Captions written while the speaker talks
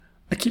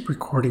keep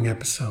recording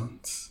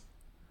episodes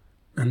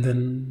and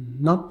then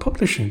not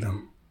publishing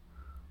them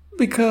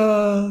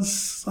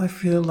because I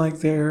feel like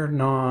they're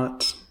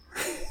not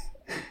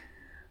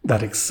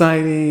that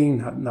exciting,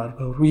 not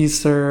well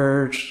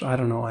researched. I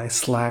don't know, I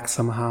slacked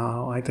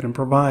somehow. I didn't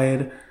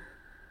provide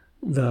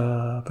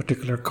the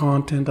particular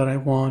content that I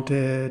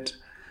wanted.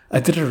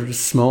 I did a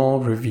small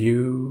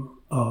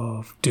review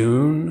of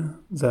Dune,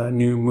 the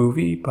new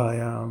movie by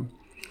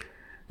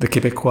the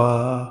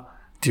Québécois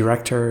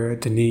director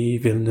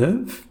Denis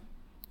Villeneuve,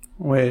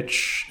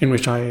 in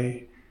which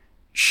I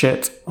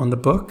shit on the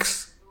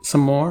books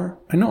some more.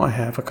 I know I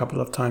have a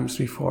couple of times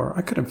before.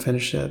 I couldn't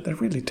finish it. They're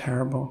really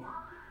terrible.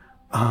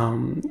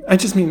 I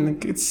just mean,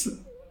 like, it's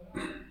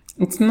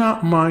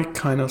not my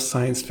kind of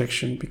science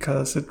fiction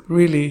because it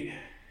really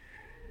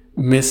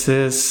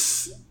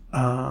misses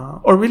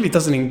or really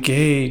doesn't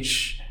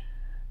engage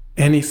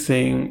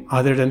anything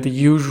other than the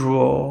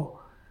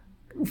usual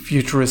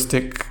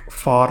futuristic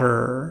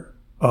fodder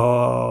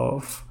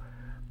of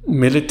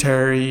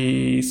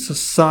military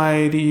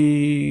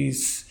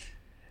societies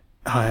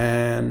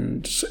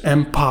and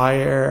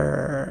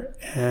empire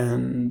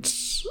and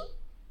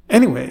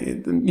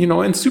anyway, you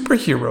know, and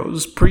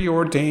superheroes,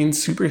 preordained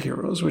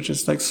superheroes, which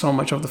is like so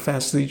much of the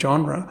fantasy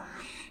genre.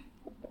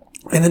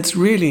 And it's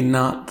really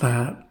not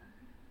that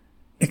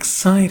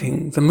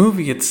exciting. The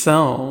movie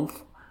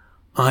itself,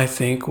 I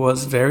think,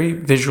 was very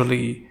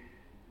visually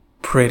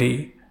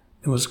pretty.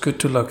 It was good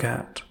to look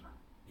at.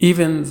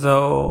 Even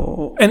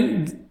though,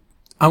 and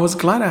I was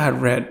glad I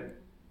had read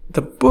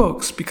the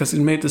books because it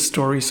made the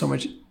story so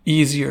much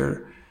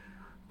easier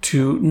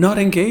to not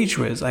engage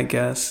with, I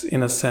guess,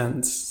 in a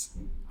sense.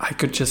 I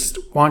could just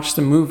watch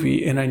the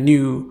movie and I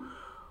knew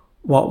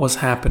what was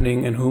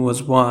happening and who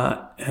was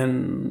what,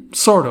 and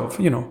sort of,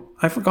 you know,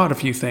 I forgot a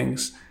few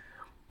things.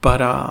 But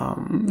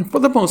for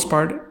the most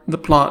part, the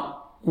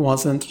plot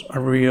wasn't a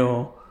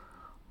real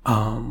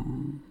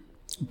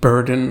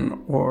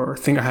burden or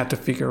thing I had to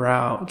figure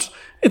out.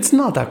 It's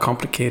not that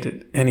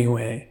complicated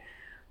anyway.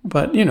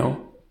 But, you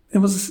know, it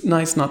was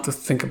nice not to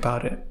think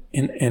about it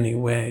in any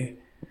way.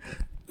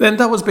 And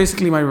that was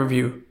basically my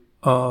review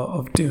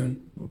of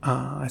Dune.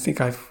 I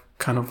think I've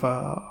kind of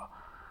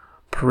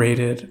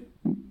paraded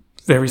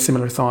very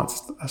similar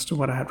thoughts as to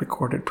what I had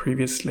recorded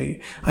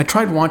previously. I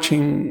tried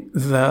watching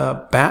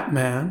the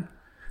Batman.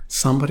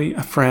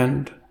 A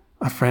friend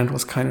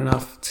was kind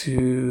enough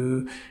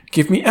to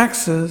give me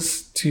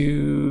access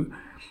to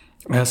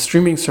a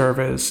streaming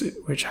service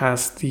which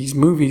has these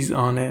movies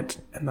on it,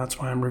 and that's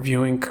why I'm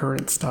reviewing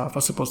current stuff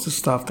as opposed to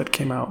stuff that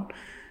came out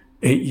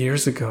 8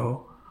 years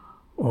ago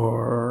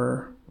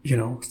or,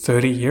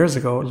 30 years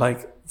ago,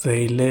 like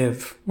They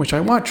Live, which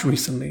I watched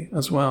recently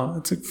as well.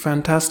 It's a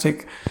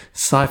fantastic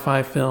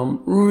sci-fi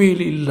film,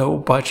 really low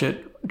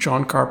budget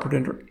John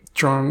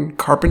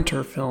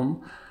Carpenter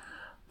film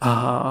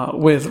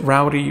with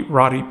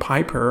Roddy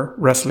Piper.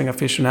 Wrestling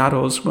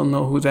aficionados will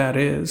know who that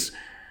is.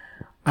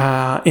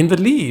 In the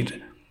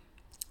lead.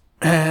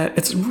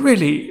 It's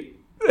really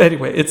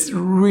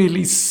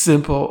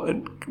simple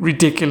and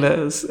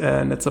ridiculous,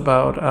 and it's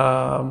about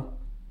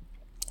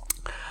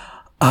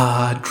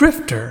a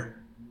drifter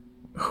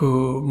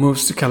who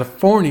moves to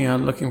California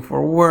looking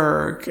for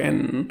work,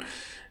 and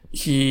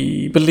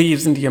he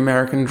believes in the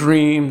American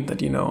dream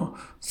that,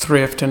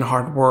 thrift and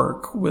hard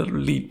work will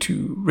lead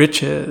to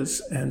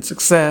riches and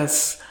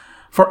success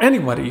for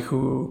anybody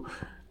who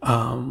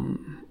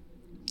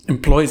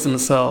employs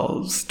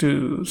themselves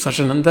to such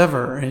an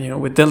endeavor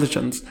and, with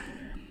diligence.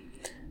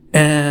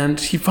 And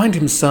he finds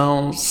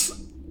himself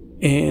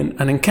in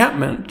an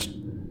encampment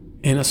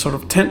in a sort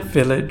of tent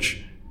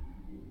village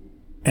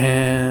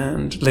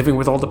and living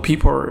with all the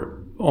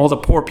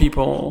poor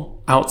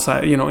people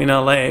outside, in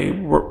LA,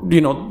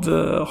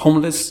 the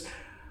homeless,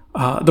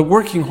 the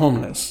working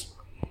homeless,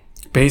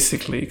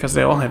 basically, because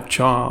they all have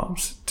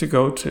jobs to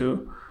go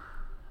to.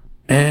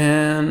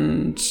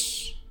 And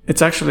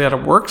it's actually at a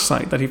work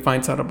site that he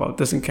finds out about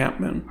this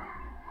encampment.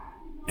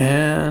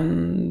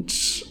 And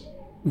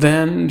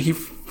then he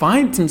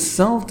finds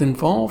himself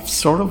involved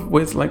sort of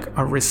with like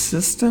a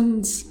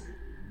resistance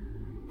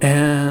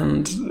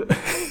and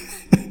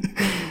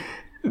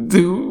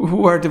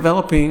who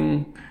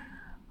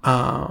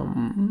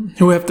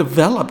have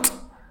developed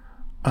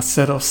a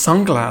set of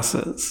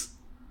sunglasses,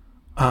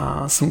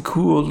 some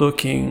cool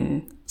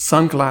looking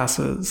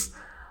sunglasses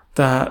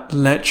that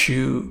let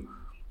you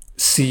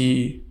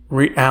see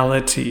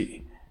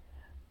reality.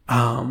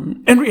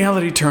 And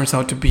reality turns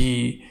out to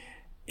be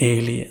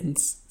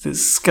aliens.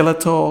 These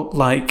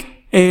skeletal-like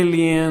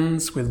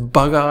aliens with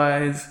bug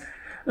eyes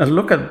that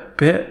look a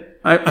bit...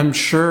 I'm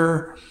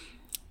sure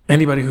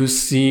anybody who's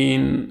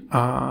seen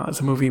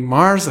the movie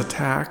Mars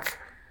Attack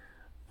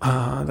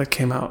that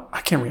came out...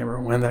 I can't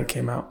remember when that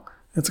came out.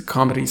 It's a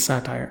comedy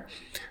satire.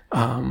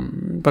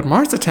 But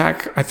Mars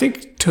Attack, I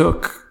think,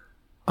 took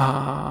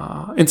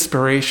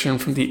inspiration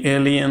from the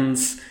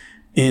aliens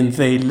in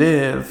They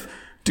Live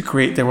to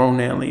create their own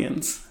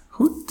aliens.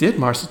 Who did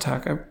Mars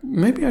Attack?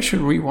 Maybe I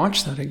should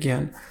rewatch that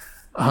again.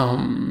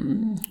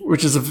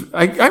 Which is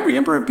I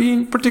remember it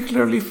being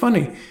particularly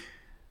funny.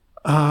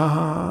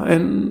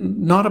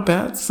 and not a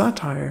bad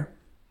satire.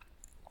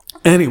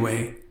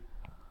 Anyway,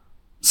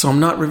 so I'm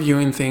not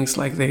reviewing things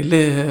like They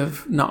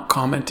Live, not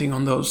commenting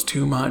on those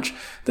too much.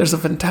 There's a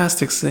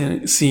fantastic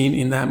scene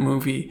in that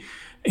movie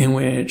in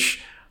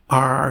which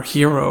our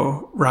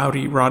hero,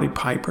 Roddy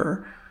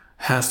Piper,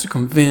 has to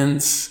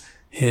convince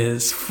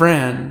his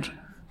friend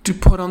to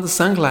put on the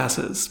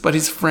sunglasses. But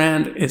his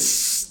friend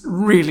is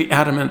really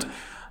adamant.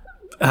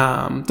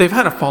 They've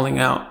had a falling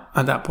out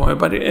at that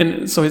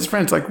point, so his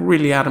friend's like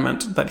really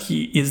adamant that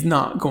he is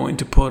not going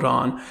to put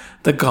on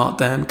the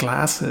goddamn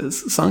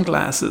sunglasses,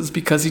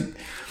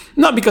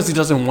 not because he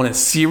doesn't want to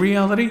see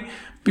reality,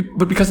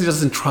 but because he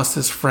doesn't trust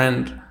his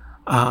friend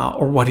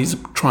or what he's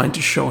trying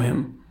to show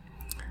him.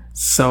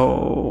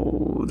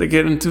 So they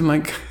get into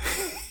like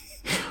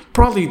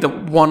probably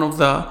one of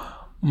the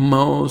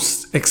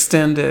most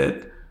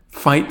extended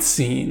fight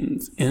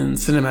scenes in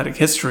cinematic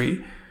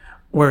history,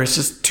 where it's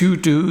just two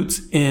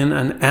dudes in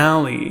an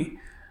alley,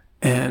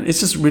 and it's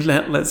just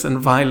relentless and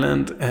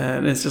violent,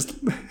 and it's just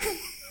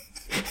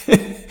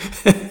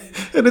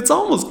and it's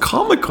almost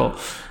comical.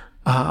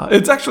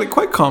 It's actually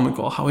quite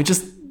comical how it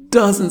just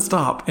doesn't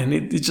stop, and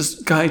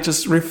guy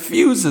just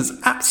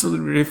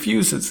absolutely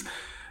refuses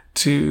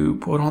to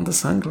put on the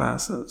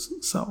sunglasses.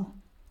 So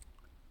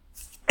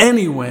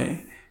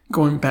anyway,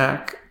 going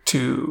back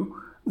to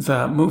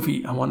the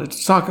movie I wanted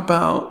to talk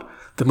about,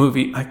 the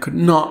movie I could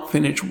not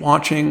finish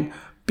watching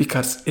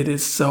because it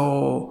is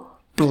so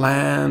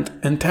bland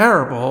and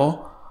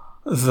terrible,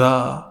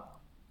 The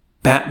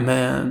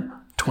Batman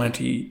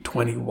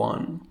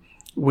 2021,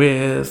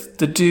 with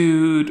the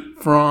dude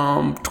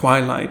from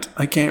Twilight.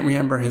 I can't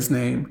remember his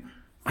name.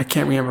 I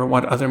can't remember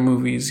what other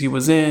movies he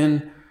was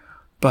in,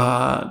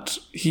 but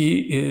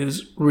he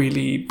is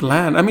really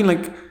bland. I mean,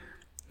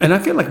 and I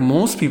feel like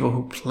most people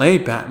who play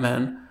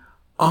Batman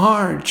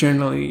are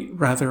generally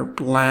rather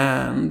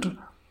bland.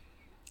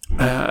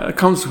 It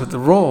comes with the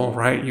role,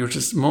 right? You're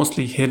just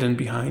mostly hidden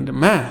behind a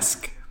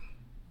mask.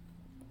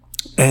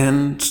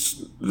 And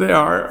there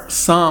are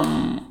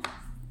some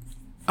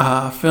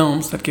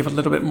films that give a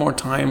little bit more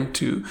time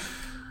to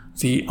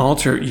the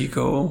alter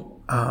ego,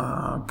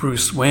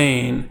 Bruce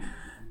Wayne,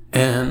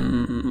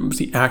 and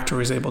the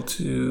actor is able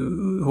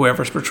to,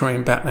 whoever's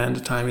portraying Batman at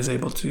the time, is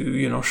able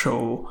to,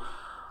 show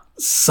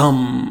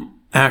some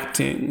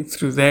acting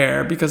through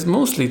there, because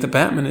mostly the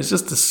Batman is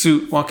just a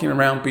suit walking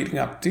around beating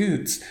up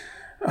dudes.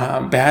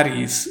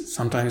 Baddies,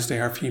 sometimes they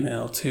are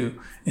female too,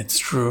 it's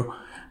true.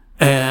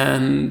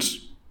 And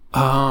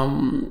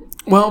Batman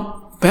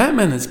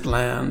is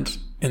bland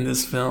in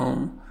this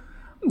film.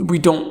 We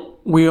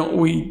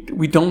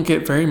don't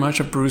get very much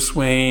of Bruce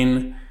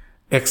Wayne,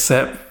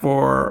 except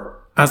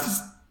for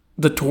as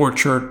the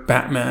tortured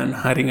Batman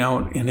hiding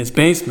out in his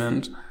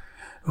basement,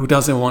 who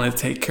doesn't want to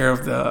take care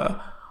of the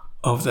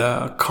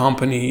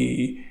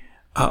company,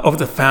 of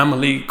the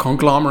family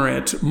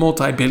conglomerate,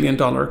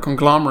 multi-billion-dollar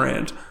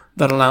conglomerate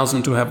that allows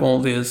him to have all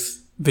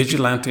these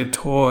vigilante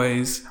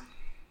toys.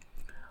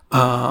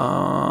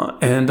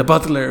 And the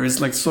butler is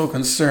like so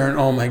concerned.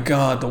 Oh my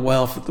God, the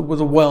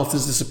wealth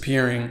is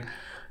disappearing.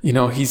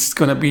 He's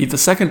going to be the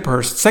second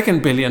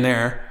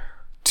billionaire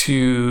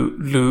to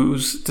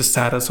lose the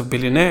status of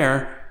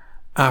billionaire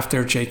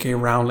after J.K.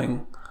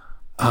 Rowling.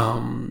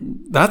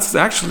 That's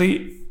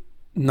actually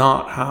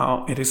not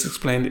how it is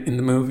explained in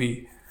the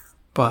movie.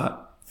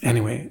 But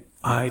anyway,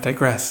 I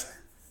digress.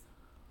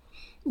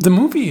 The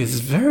movie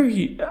is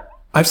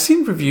I've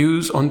seen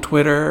reviews on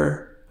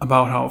Twitter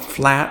about how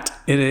flat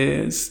it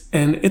is,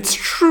 and it's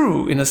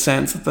true in a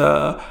sense.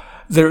 There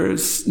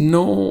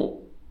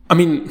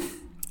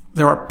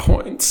are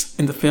points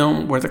in the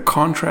film where the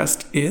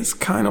contrast is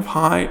kind of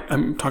high.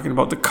 I'm talking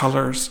about the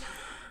colors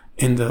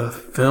in the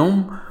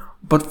film,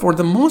 but for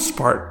the most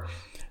part,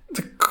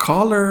 the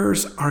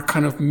colors are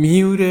kind of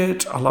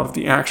muted. A lot of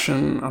the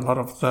action, a lot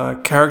of the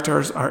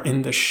characters are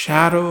in the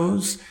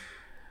shadows,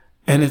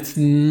 and it's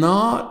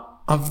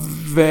not a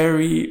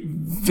very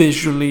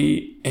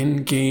visually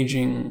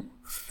engaging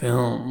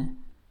film,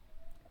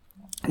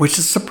 which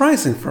is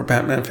surprising for a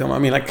Batman film. I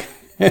mean,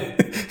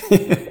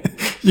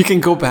 you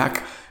can go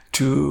back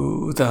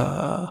to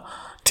the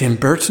Tim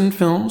Burton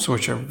films,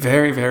 which are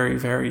very, very,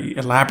 very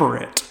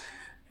elaborate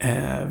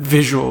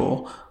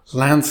visual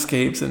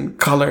landscapes and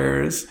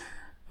colors.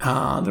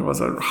 There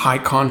was a high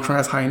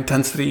contrast, high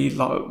intensity,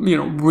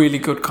 really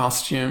good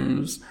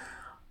costumes.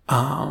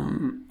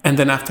 And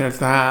then after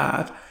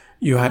that,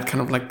 you had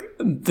kind of like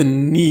the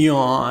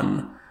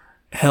neon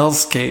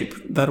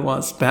hellscape that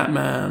was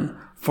Batman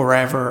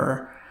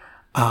Forever.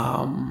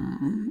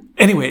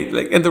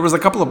 Anyway, and there was a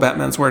couple of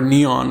Batmans where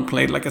neon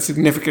played like a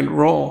significant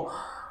role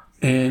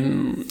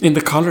in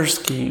the color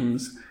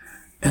schemes.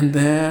 And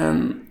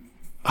then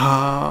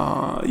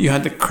you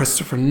had the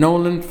Christopher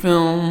Nolan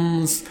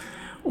films,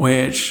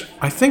 which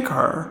I think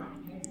are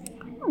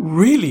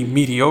really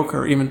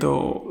mediocre, even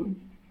though,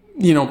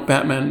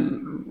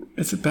 Batman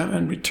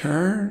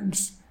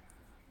Returns?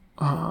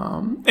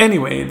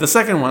 Anyway, the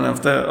second one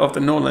of the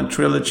Nolan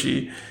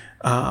trilogy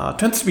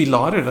tends to be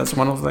lauded as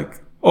one of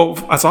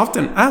as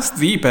often as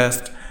the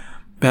best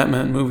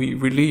Batman movie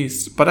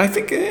released. But I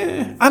think,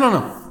 I don't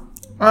know.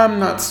 I'm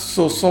not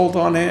so sold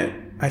on it.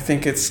 I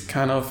think it's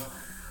kind of...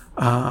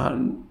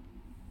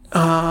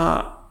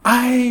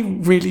 I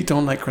really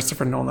don't like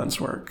Christopher Nolan's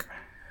work.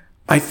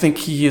 I think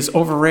he is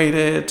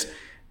overrated,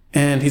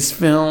 and his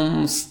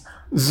films,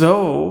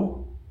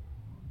 though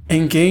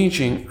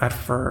engaging at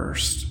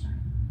first,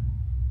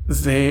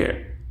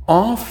 they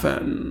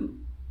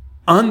often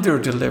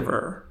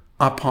underdeliver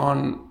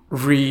upon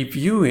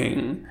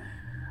reviewing.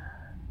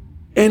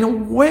 In a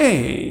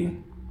way,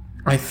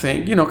 I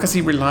think, because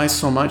he relies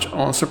so much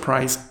on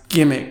surprise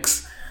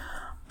gimmicks.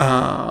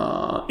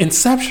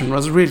 Inception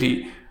was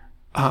really,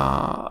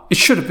 it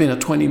should have been a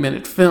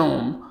 20-minute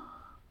film.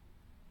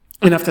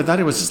 And after that,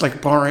 it was just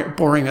like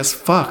boring as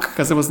fuck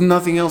because there was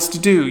nothing else to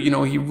do.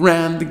 He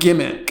ran the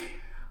gimmick.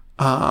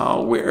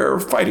 We're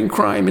fighting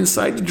crime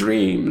inside the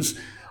dreams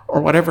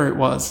or whatever it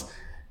was.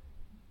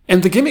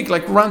 And the gimmick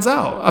runs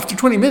out. After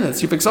 20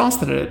 minutes, you've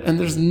exhausted it and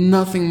there's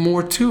nothing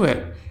more to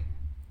it.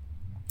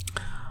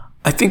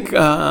 I think,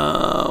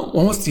 what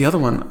was the other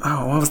one?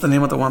 Oh, what was the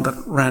name of the one that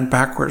ran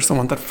backwards? The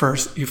one that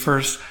first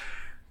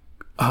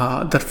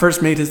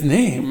made his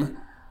name?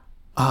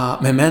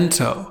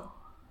 Memento.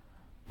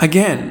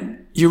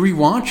 Again, you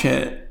rewatch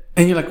it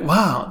and you're like,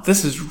 wow,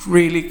 this is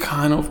really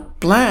kind of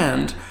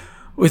bland.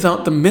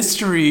 Without the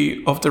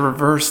mystery of the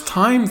reverse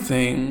time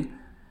thing,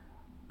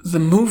 the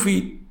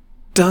movie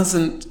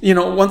doesn't,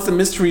 once the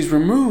mystery is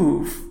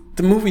removed,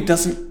 the movie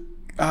doesn't,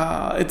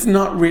 it's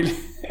not really,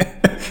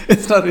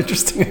 it's not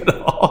interesting at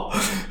all.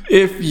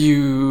 If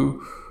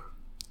you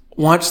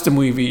watch the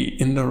movie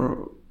in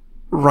the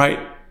right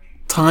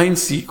time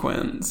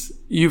sequence,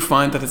 you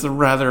find that it's a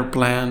rather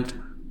bland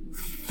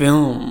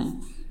film.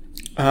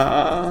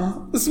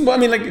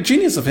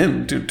 Genius of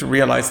him to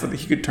realize that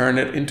he could turn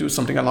it into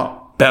something a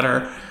lot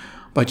better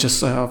by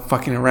just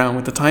fucking around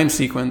with the time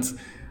sequence,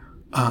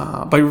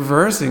 by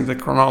reversing the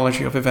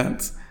chronology of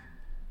events.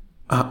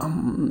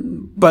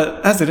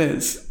 But as it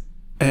is,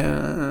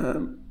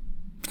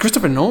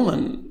 Christopher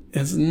Nolan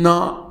is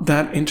not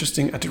that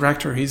interesting a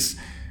director. He's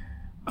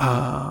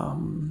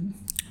and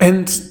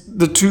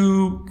the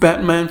two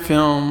Batman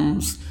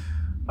films,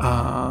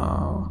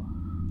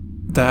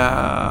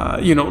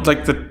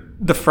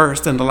 the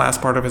first and the last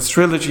part of his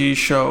trilogy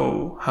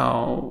show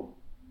how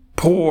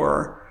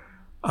poor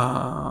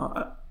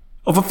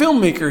of a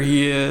filmmaker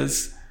he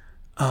is,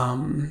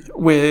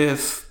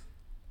 with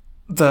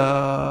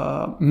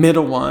the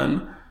middle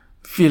one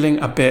feeling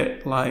a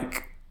bit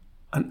like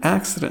an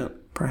accident,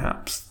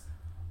 perhaps.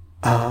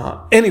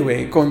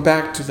 Anyway, going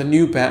back to the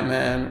new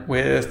Batman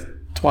with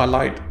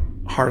Twilight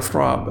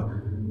heartthrob,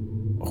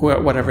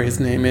 whatever his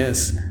name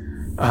is,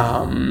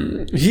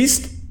 he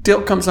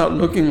still comes out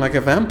looking like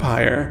a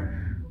vampire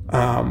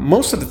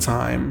most of the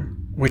time,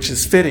 which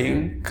is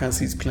fitting because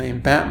he's playing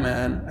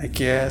Batman. I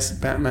guess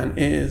Batman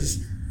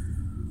is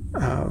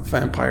a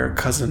vampire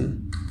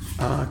cousin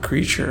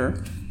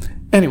creature.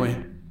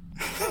 Anyway,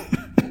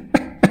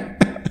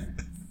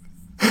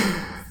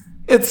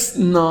 it's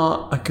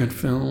not a good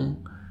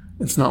film.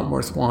 It's not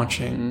worth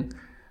watching.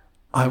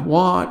 I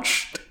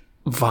watched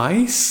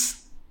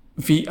Vice,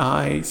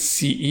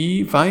 Vice,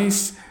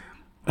 Vice,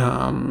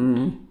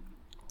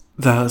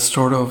 the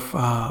sort of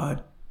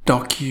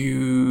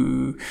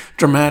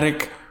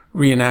dramatic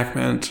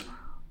reenactment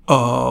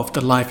of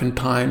the life and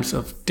times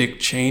of Dick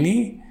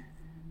Cheney,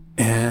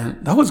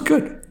 and that was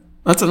good.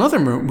 That's another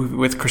movie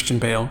with Christian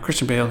Bale.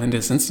 Christian Bale in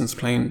this instance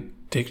playing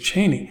Dick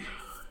Cheney,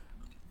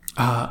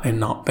 and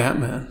not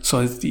Batman. So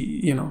it's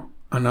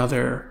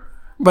another,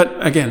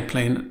 but again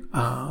playing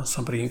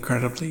somebody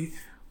incredibly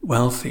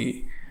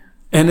wealthy,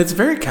 and it's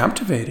very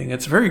captivating.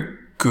 It's very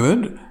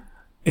good.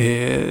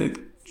 It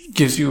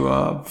gives you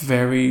a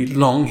very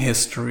long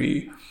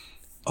history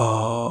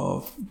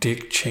of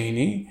Dick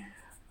Cheney.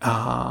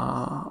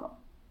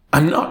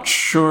 I'm not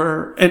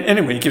sure. And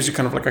anyway, it gives you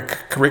kind of like a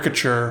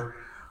caricature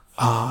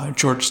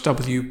George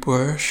W.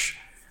 Bush,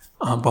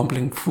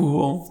 bumbling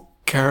fool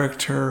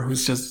character who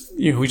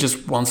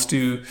just wants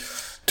to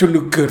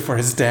look good for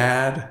his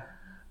dad,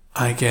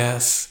 I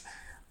guess.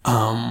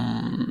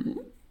 The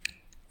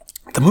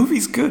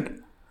movie's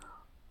good.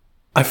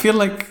 I feel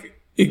like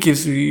it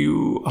gives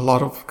you a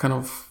lot of kind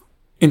of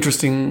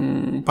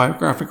interesting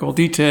biographical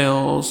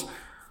details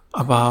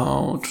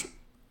about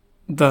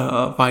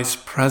the vice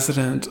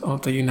president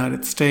of the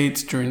United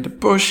States during the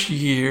Bush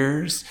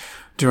years,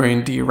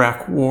 during the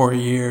Iraq War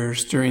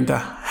years, during the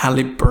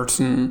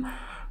Halliburton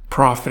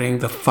profiting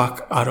the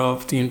fuck out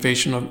of the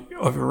invasion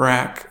of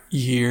Iraq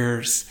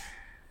years,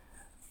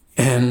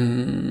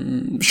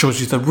 and shows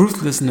you the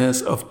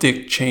ruthlessness of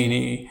Dick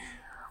Cheney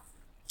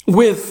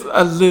with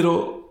a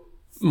little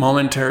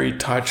momentary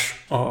touch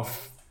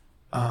of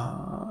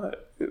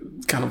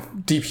kind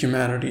of deep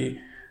humanity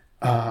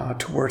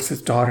towards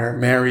his daughter,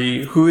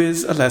 Mary, who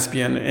is a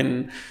lesbian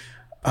and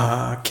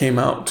came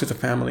out to the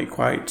family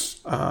quite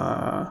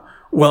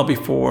well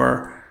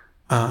before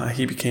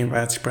he became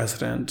vice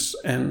president.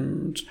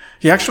 And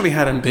he actually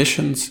had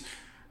ambitions.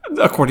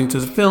 According to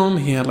the film,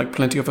 he had like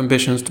plenty of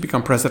ambitions to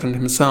become president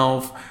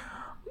himself.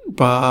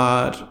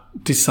 but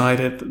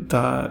decided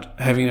that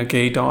having a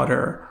gay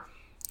daughter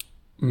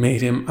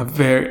made him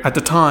at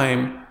the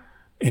time,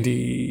 in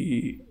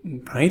the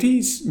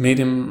 90s, made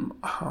him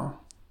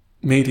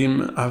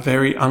a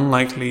very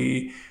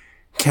unlikely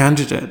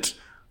candidate.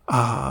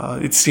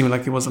 It seemed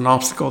like it was an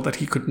obstacle that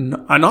he could,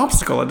 an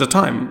obstacle at the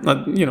time,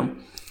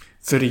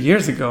 30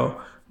 years ago,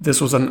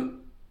 this was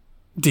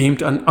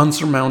deemed an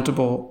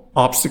unsurmountable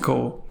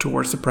obstacle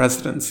towards the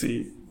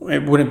presidency.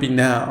 It wouldn't be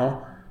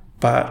now,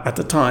 but at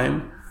the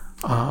time,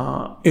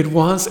 it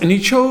was, and he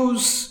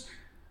chose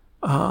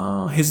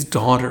his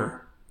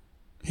daughter.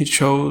 He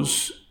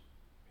chose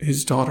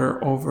his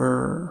daughter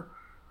over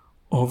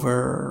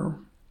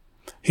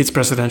his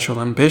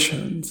presidential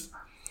ambitions.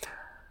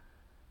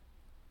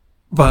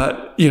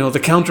 But,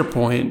 the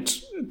counterpoint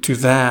to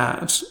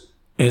that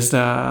is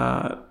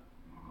that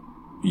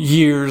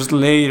years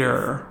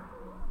later,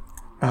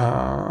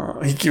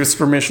 he gives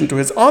permission to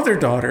his other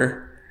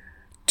daughter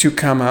to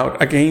come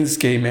out against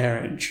gay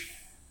marriage.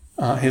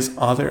 His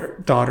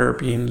other daughter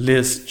being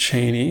Liz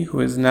Cheney, who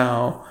is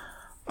now,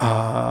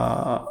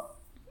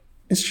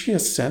 is she a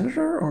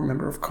senator or a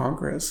member of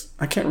Congress?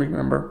 I can't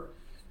remember.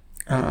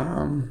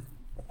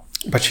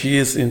 But she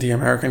is in the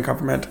American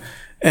government.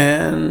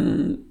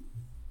 And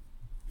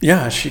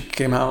yeah, she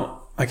came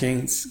out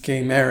against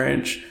gay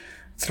marriage,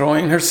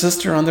 throwing her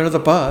sister under the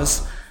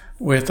bus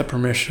with the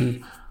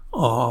permission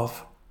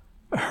of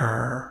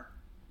her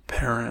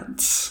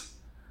parents.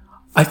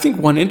 I think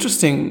one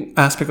interesting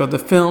aspect of the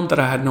film that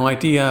I had no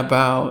idea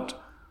about,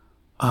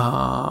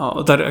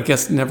 that I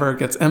guess never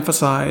gets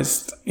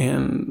emphasized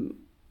or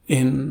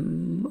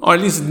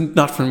at least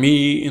not for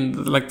me, in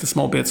the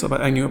small bits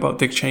I knew about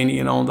Dick Cheney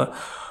and all the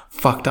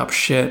fucked up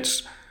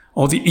shit,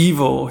 all the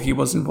evil he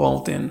was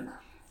involved in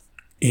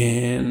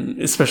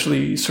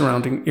especially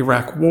surrounding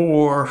Iraq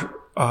War,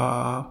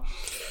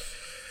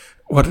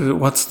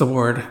 what's the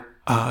word?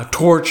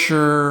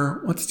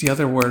 Torture. What's the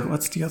other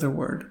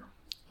word?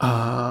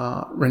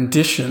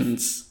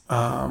 Renditions.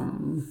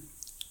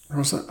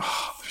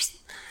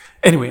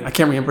 Anyway, I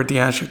can't remember the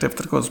adjective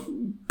that goes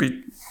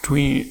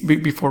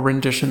before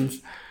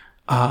renditions.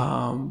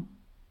 And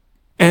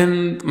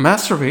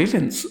mass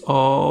surveillance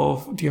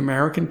of the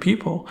American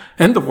people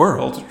and the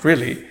world,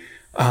 really.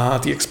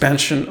 The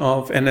expansion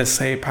of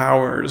NSA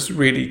powers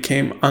really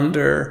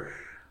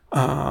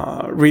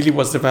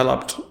was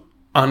developed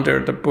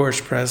under the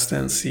Bush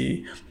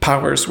presidency,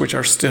 powers which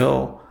are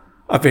still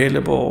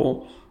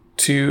available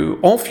to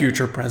all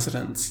future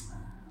presidents.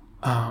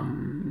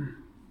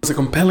 It's a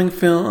compelling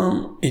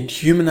film. It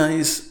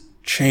humanized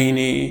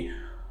Cheney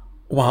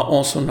while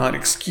also not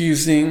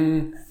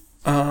excusing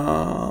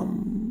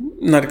him,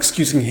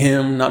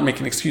 not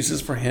making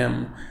excuses for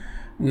him,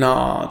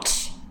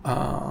 not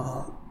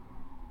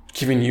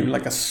giving you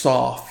a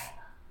soft,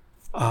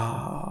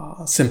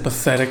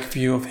 sympathetic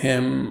view of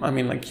him. I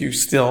mean, you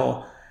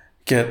still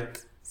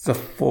get the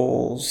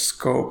full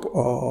scope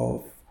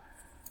of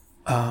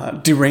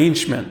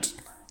derangement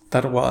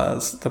that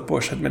was the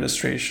Bush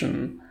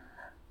administration,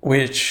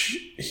 which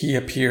he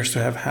appears to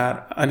have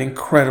had an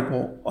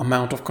incredible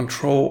amount of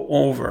control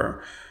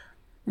over,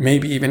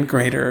 maybe even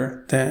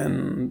greater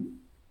than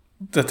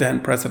the then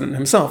president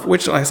himself,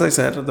 which, as I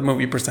said, the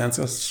movie presents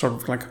as sort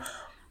of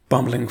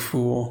bumbling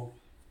fool.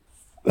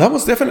 That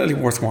was definitely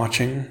worth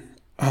watching.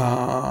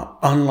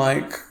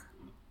 Unlike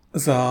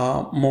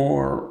the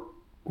more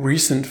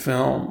recent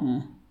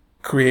film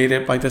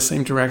created by the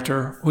same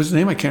director, whose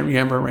name I can't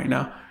remember right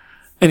now.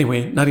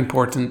 Anyway, not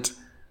important.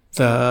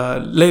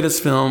 The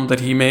latest film that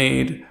he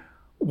made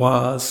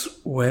was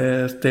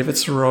with David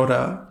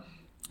Sirota,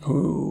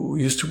 who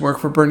used to work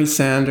for Bernie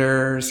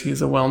Sanders.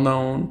 He's a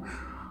well-known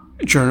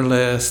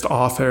journalist,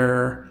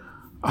 author,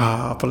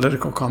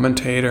 political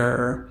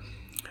commentator.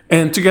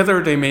 And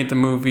together they made the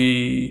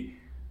movie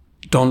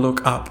Don't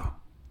Look Up,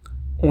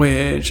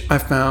 which I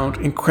found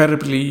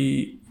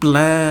incredibly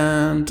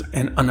bland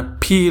and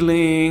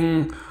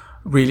unappealing,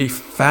 really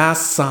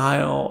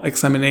facile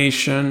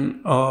examination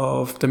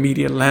of the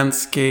media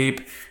landscape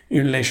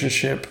in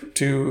relationship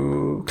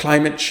to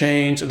climate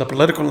change and the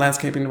political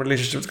landscape in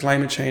relationship to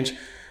climate change.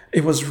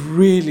 It was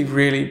really,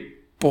 really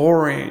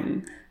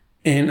boring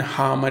in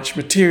how much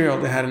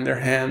material they had in their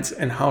hands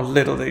and how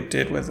little they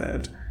did with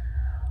it.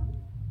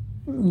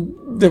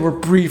 There were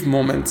brief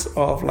moments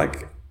of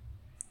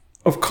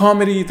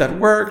comedy that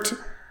worked,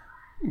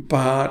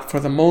 but for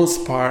the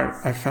most part,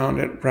 I found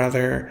it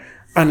rather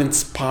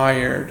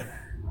uninspired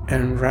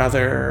and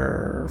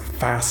rather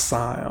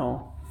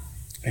facile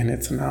in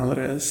its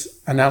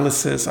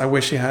analysis. I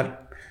wish he had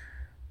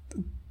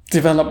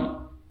developed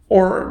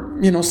or,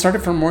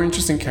 started from more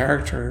interesting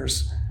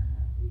characters,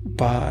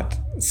 but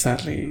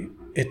sadly,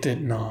 it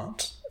did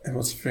not. It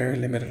was very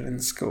limited in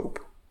scope.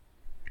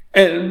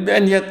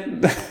 And yet,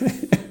 and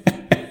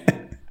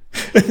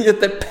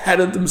yet they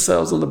patted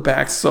themselves on the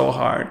back so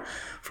hard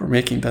for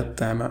making that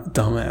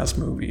dumbass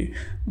movie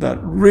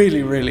that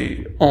really,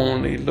 really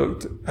only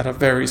looked at a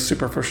very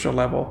superficial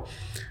level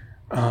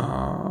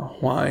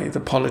why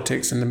the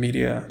politics and the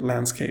media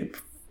landscape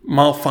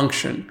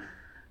malfunction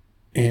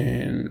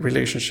in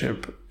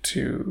relationship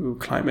to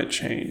climate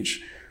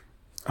change.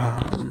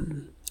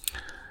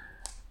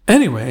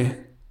 Anyway,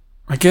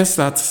 I guess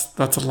that's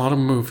a lot of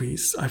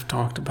movies I've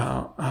talked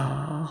about.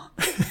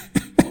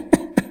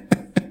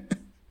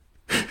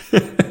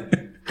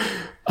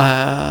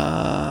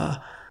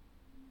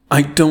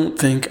 I don't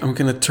think I'm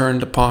going to turn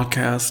the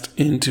podcast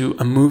into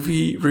a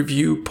movie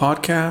review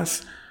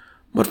podcast.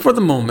 But for the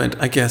moment,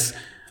 I guess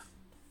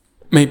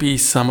maybe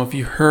some of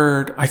you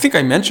heard, I think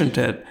I mentioned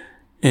it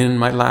in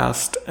my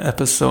last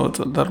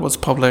episode that was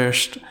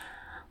published,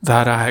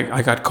 that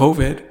I got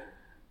COVID.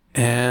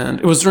 And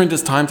it was during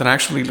this time that I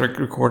actually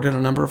recorded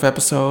a number of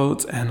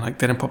episodes and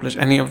didn't publish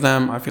any of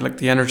them. I feel like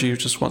the energy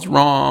just was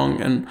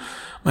wrong and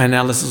my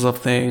analysis of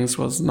things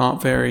was not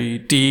very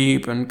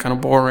deep and kind of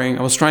boring.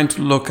 I was trying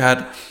to look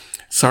at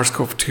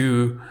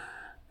SARS-CoV-2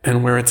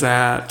 and where it's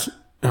at,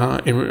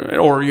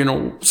 or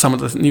some of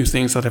the new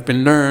things that have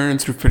been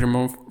learned through freedom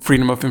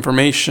of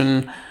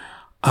information,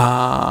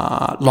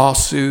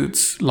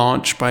 lawsuits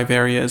launched by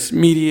various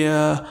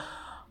media,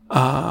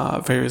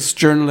 various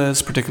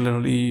journalists,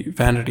 particularly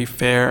Vanity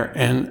Fair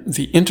and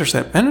The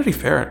Intercept. Vanity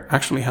Fair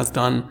actually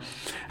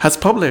has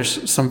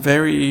published some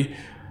very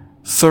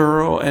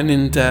thorough and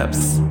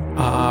in-depth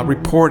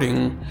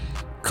reporting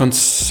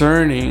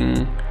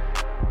concerning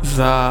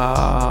the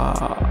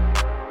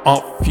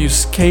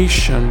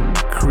obfuscation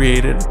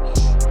created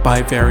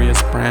by various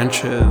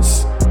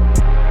branches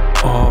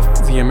of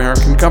the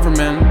American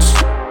government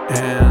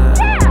and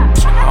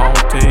how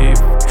they've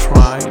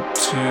tried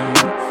to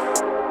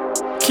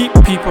keep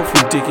people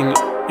from digging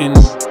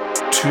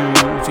into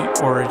the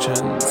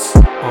origins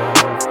of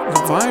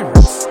the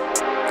virus,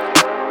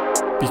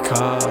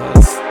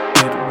 because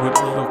it would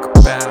look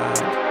bad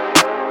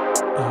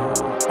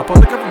upon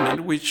the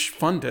government, which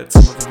funded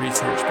some of the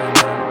research being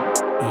done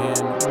in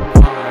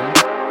Wuhan,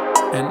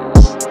 and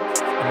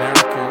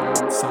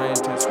American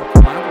scientists were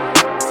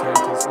collaborating with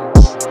scientists in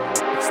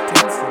Wuhan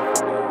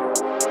extensively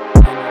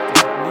in the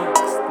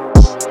techniques that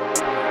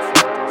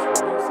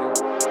scientists were using.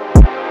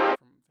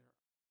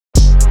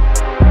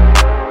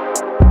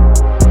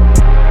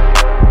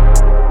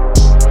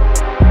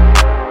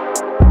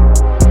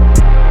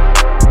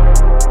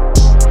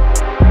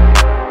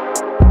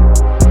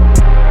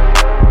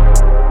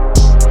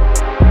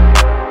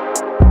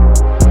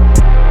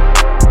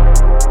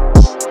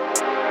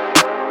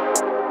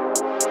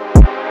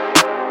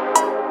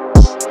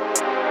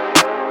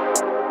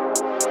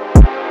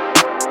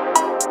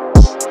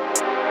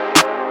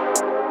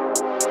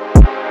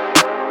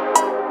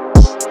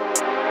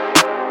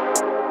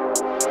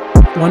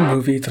 One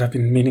movie that I've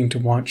been meaning to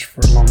watch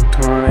for a long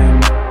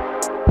time,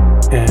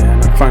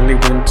 and I finally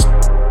went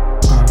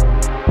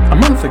a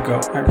month ago.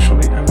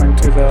 Actually, I went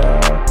to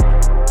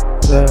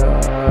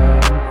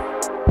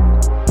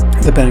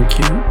the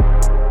BenQ,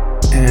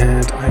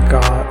 and I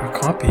got a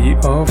copy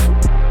of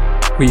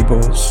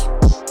Weibo's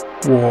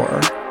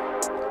War,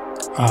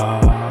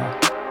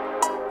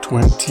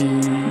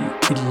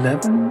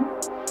 2011,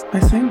 I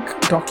think,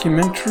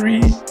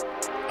 documentary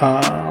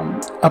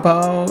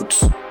about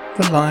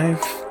the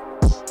life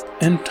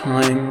and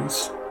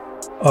times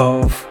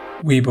of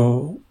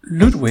Weibo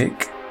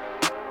Ludwig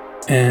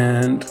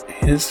and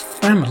his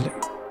family.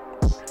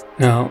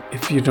 Now,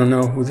 if you don't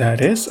know who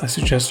that is, I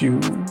suggest you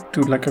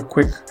do a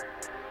quick,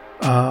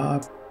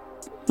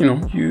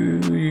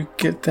 you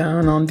get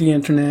down on the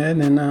internet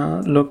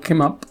and look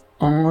him up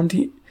on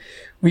the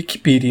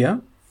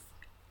Wikipedia.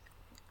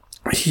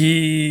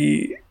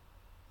 He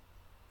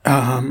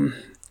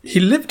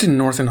lived in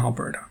northern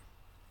Alberta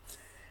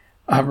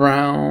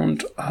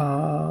around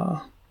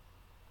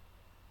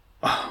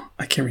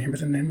I can't remember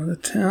the name of the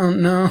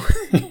town now.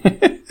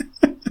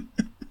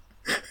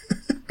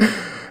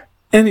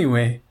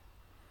 Anyway,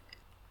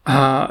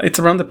 it's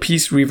around the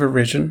Peace River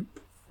region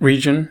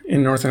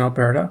in northern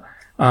Alberta,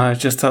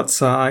 just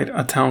outside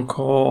a town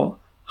called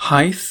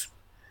Hythe.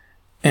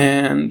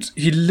 And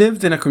he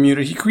lived in a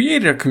community, he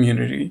created a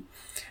community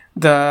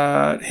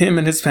that him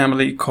and his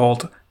family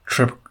called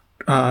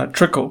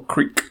Trickle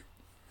Creek.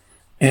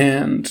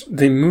 And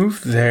they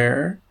moved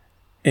there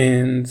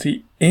in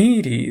the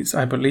 80s,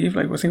 I believe,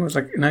 I think it was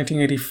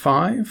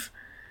 1985.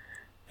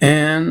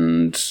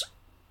 And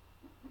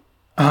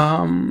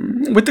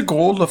with the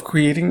goal of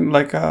creating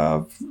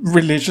a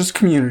religious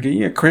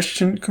community, a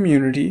Christian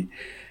community,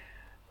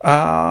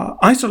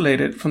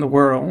 isolated from the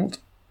world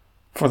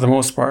for the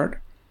most part,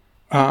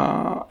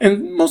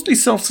 and mostly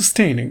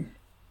self-sustaining.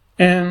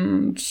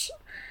 And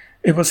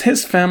it was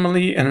his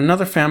family and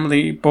another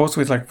family, both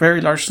with very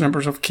large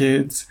numbers of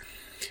kids,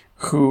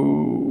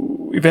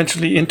 who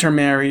eventually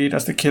intermarried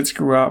as the kids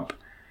grew up.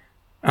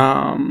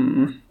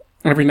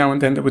 Every now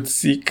and then they would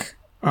seek,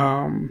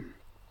 when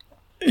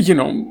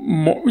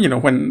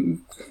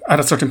at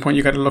a certain point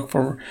you got to look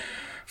for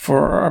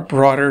a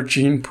broader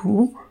gene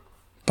pool.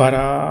 But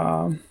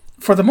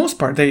for the most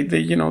part, they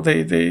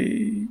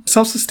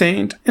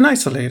self-sustained and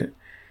isolated.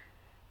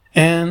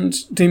 And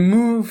they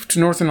moved to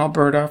northern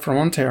Alberta from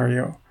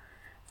Ontario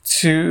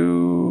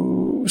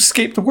to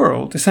escape the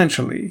world,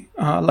 essentially.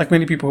 Like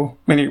many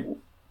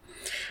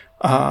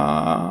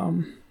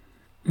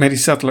many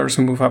settlers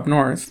who move up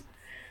north,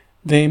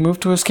 they move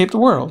to escape the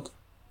world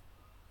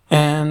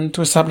and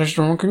to establish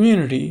their own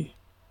community.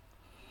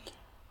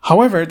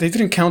 However, they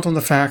didn't count on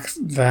the fact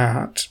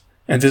that,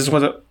 and this is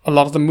what a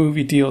lot of the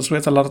movie deals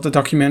with, a lot of the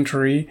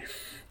documentary,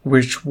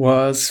 which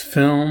was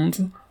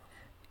filmed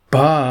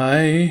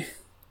by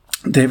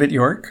David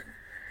York,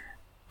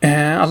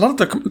 and a lot of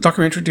the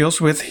documentary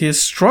deals with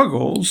his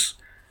struggles,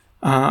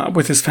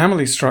 with his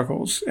family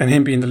struggles, and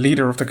him being the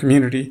leader of the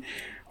community,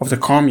 of the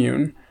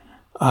commune.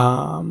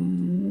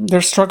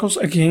 Their struggles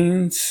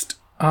against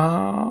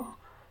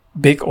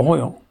big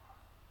oil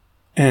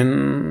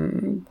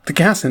and the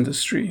gas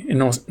industry in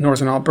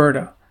northern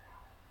Alberta.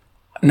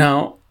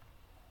 Now,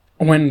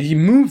 when he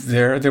moved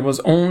there, there was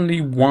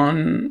only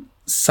one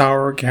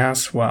sour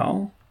gas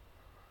well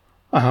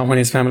when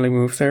his family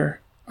moved there,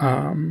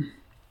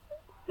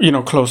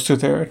 close to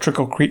their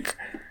Trickle Creek.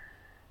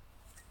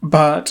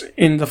 But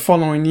in the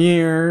following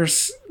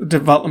years,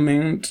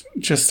 development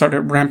just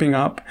started ramping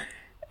up,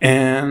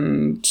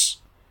 and,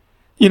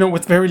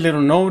 with very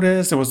little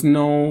notice, there was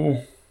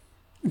no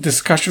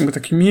discussion with the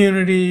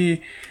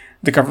community.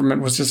 The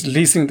government was just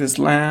leasing this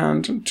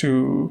land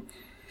to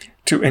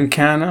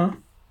Encana,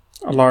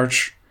 a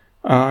large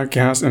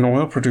gas and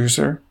oil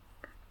producer,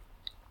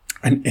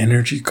 an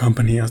energy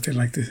company, as they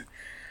like to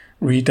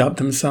redub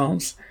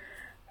themselves.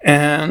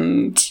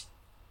 And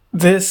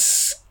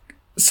this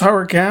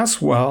sour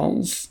gas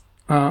wells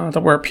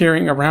that were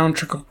appearing around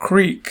Trickle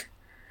Creek,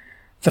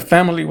 the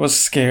family was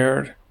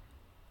scared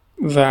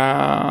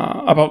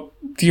about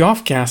the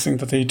off-gassing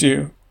that they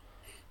do.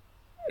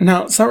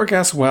 Now, sour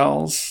gas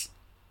wells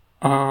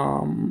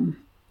often,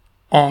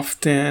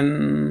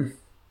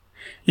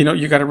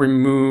 you got to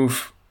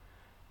remove,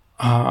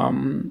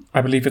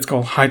 I believe it's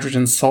called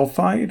hydrogen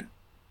sulfide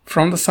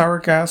from the sour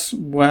gas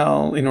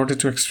well in order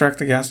to extract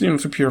the gas,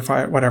 to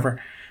purify it,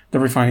 whatever, the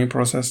refining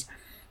process.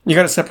 You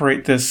got to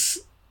separate this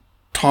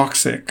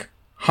toxic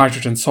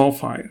hydrogen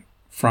sulfide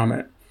from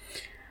it.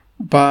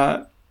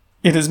 But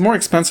it is more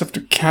expensive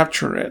to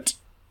capture it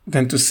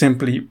than to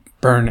simply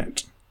burn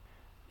it,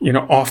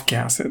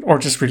 off-gas it, or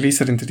just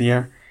release it into the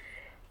air.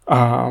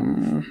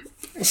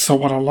 So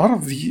what a lot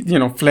of the,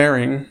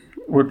 flaring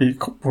would be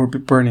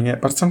burning it,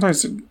 but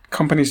sometimes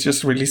companies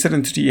just release it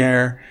into the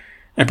air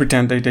and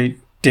pretend they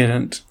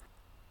didn't.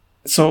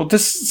 So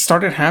this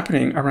started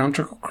happening around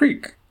Trickle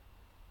Creek.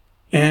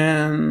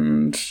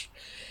 And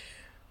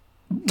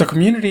the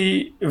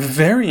community,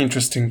 very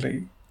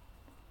interestingly,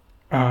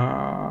 they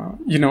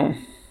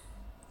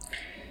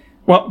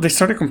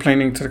started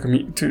complaining to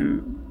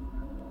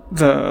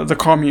the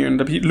commune.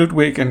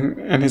 Ludwig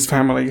and his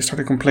family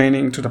started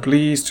complaining to the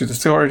police, to the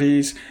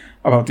authorities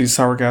about these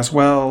sour gas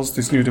wells,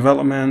 these new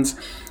developments,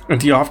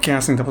 and the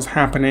off-gassing that was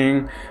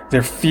happening,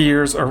 their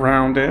fears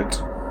around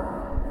it.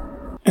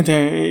 And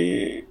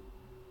they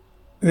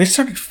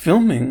started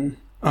filming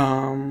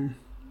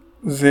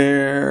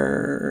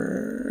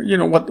their,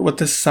 what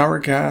the sour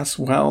gas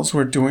wells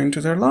were doing to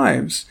their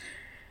lives.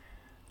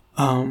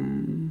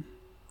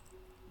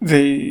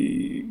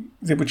 They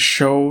would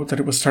show that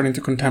it was starting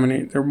to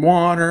contaminate their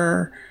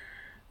water.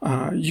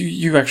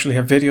 You actually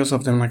have videos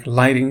of them like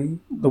lighting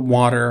the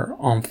water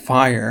on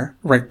fire,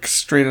 right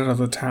straight out of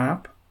the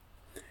tap.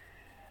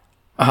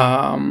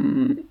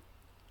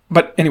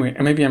 But anyway,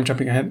 maybe I'm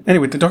jumping ahead.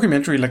 Anyway, the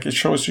documentary, it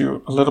shows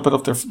you a little bit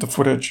of the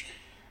footage.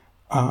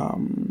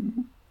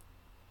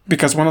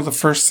 Because one of the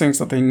first things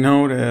that they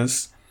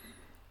notice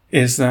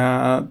is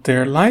that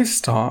their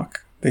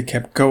livestock, they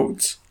kept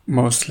goats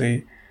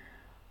mostly,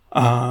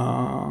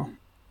 that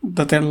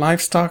their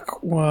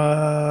livestock they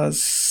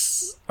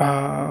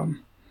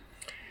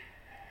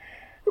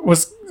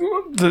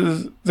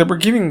were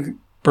giving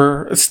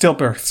birth,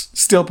 stillbirths.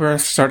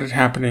 Stillbirths started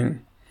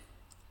happening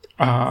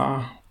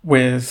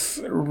with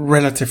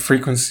relative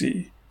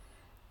frequency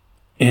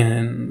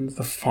in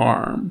the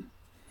farm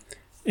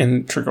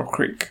in Trickle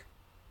Creek.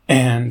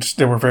 And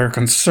they were very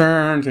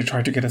concerned. They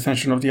tried to get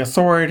attention of the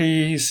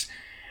authorities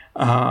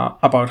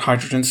about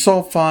hydrogen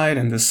sulfide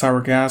and the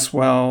sour gas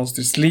wells,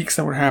 these leaks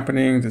that were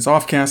happening, this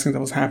off-gassing that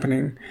was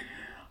happening.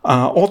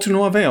 All to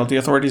no avail. The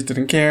authorities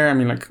didn't care.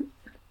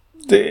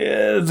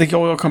 The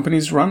oil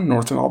companies run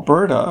northern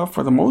Alberta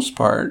for the most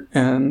part.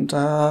 And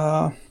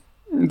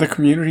the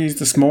communities,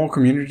 the small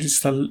communities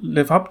that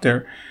live up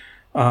there,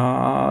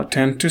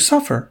 tend to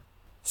suffer.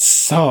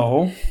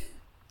 So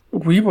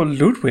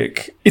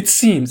Ludwig, it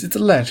seems, it's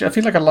alleged, I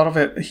feel like a lot of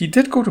it, he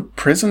did go to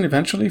prison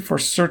eventually for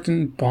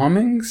certain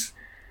bombings,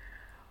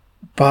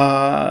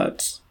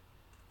 but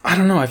I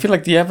don't know, I feel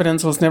like the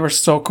evidence was never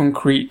so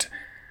concrete.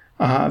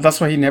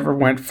 That's why he never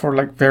went for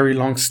very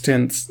long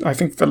stints. I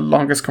think the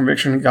longest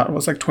conviction he got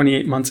was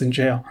 28 months in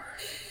jail,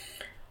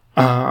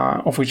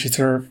 of which he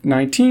served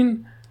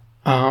 19.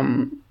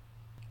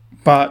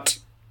 But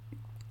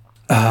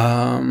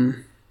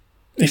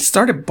they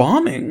started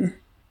bombing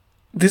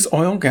these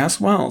oil gas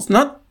wells,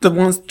 not the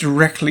ones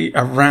directly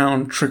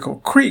around Trickle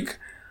Creek,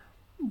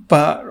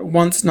 but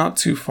ones not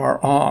too far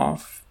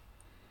off.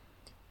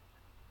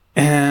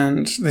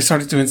 And they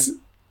started doing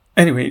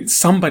anyway,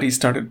 somebody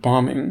started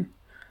bombing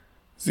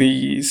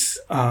these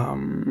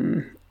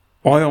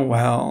oil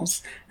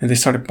wells, and they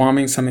started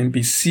bombing some in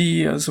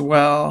BC as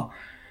well.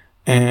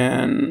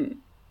 And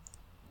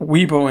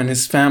Weibo and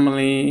his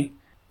family,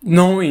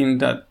 knowing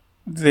that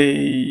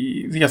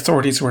the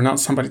authorities were not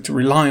somebody to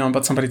rely on,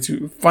 but somebody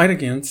to fight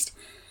against,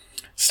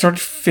 started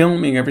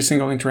filming every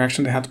single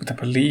interaction they had with the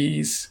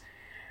police.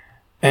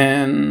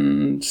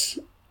 And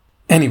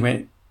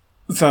anyway,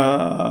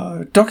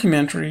 the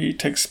documentary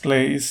takes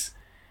place.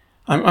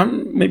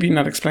 I'm maybe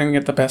not explaining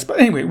it the best, but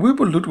anyway,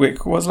 Weibo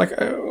Ludwig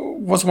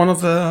was one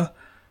of the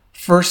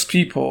first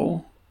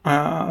people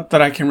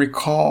that I can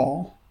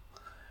recall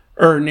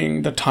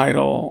earning the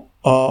title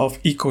of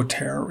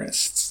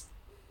eco-terrorists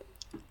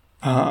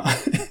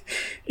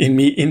in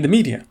the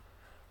media.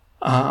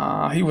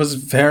 He was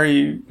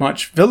very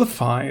much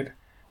vilified,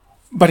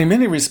 but in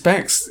many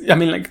respects, I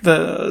mean, like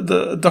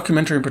the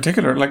documentary in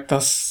particular, like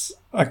that's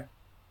a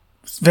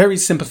very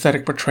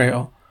sympathetic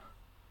portrayal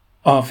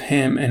of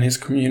him and his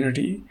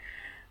community,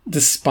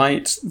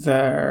 despite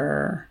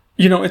their,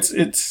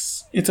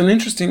 it's an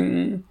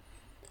interesting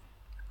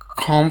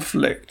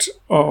conflict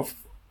of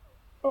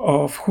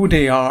who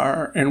they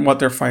are and what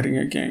they're fighting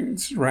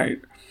against,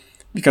 right?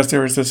 Because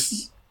there is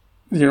this,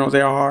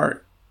 they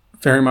are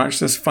very much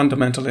this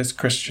fundamentalist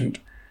Christian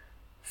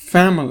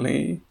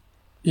family,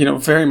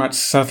 very much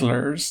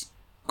settlers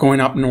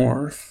going up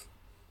north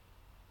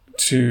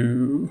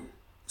to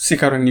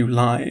seek out a new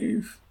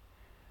life.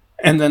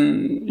 And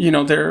then,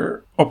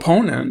 their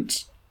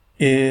opponent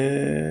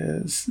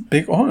is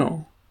big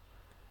oil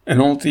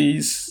and all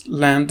these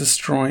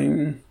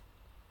land-destroying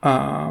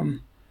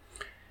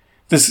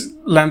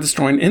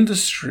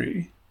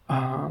industry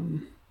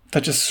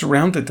that just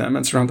surrounded them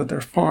and surrounded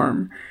their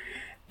farm.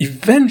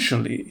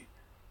 Eventually,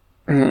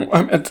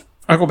 I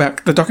go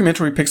back. The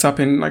documentary picks up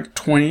in I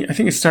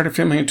think it started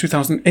filming in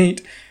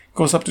 2008,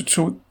 goes up to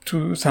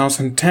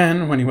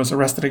 2010 when he was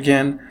arrested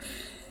again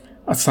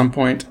at some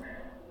point.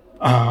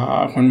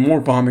 When more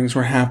bombings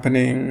were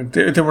happening,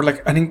 they were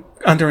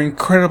under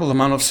incredible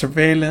amount of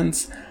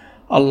surveillance.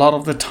 A lot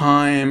of the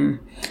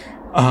time,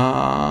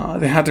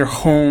 they had their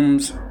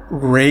homes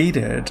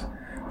raided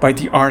by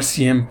the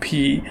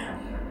RCMP.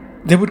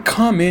 They would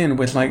come in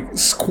with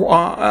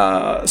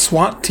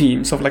SWAT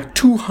teams of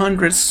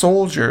 200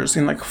 soldiers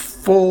in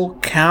full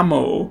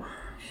camo,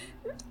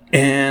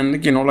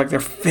 and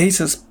their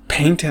faces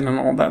painted and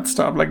all that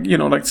stuff,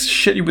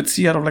 shit you would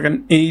see out of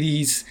an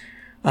 80s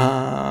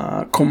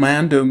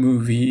commando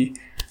movie,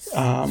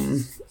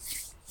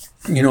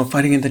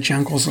 fighting in the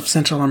jungles of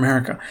Central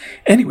America.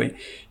 Anyway,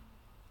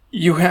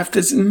 you have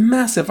this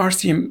massive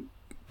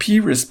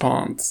RCMP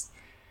response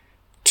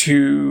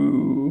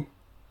to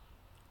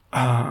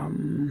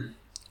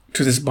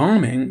these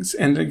bombings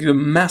and the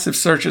massive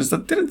searches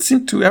that didn't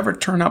seem to ever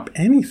turn up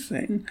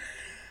anything.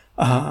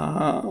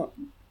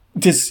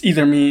 This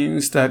either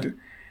means that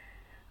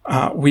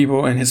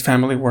Weibo and his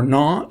family were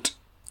not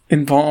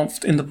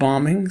involved in the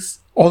bombings,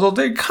 although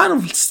they kind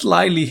of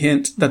slyly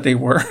hint that they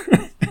were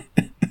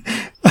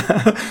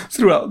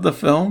throughout the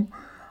film.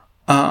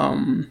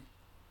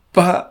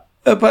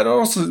 But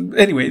also,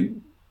 anyway,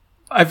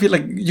 I feel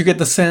like you get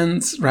the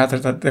sense rather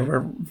that they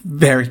were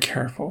very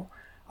careful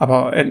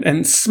about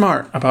and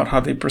smart about how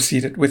they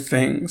proceeded with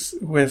things,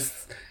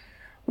 with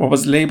what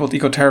was labeled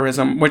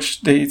eco-terrorism,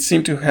 which they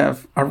seem to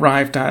have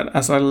arrived at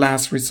as a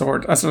last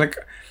resort, as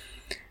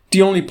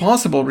the only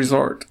possible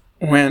resort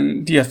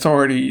when the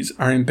authorities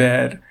are in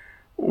bed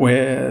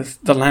with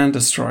the land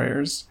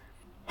destroyers.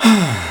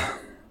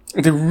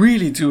 They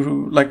really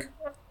do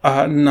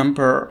a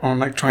number on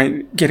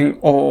getting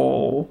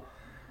all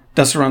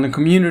the surrounding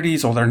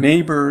communities, all their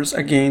neighbors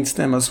against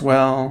them as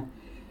well.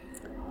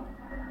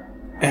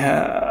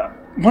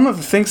 One of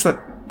the things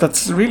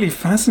that's really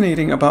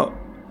fascinating about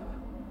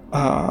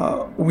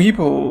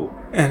Weibo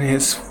and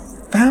his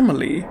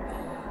family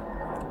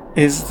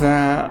is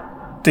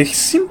that they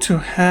seem to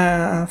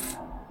have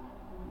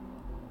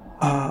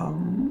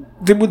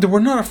they were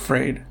not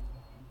afraid.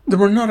 They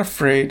were not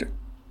afraid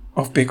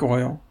of big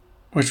oil,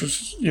 which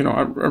was,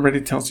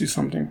 already tells you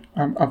something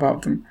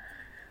about them.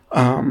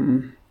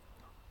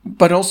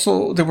 But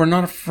also, they were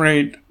not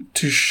afraid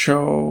to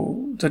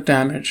show the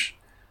damage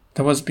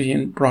that was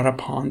being brought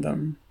upon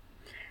them.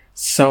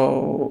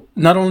 So,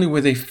 not only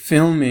were they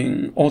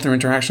filming all their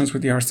interactions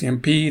with the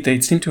RCMP, they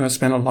seem to have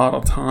spent a lot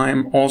of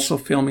time also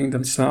filming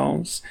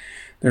themselves,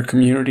 their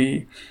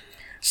community.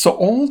 So,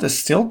 all the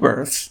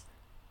stillbirths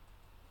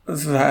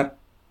that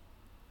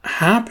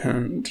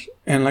happened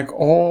and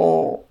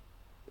all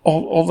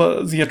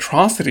the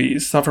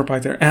atrocities suffered by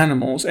their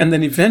animals, and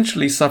then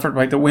eventually suffered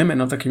by the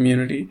women of the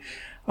community,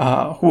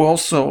 who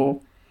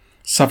also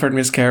suffered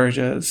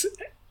miscarriages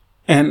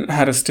and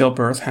had a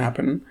stillbirth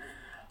happen.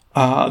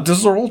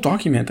 Those are all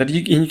documented.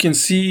 You can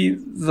see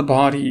the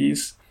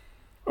bodies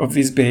of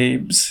these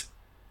babes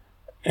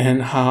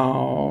and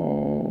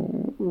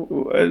how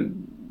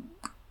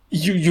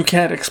you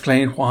can't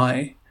explain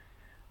why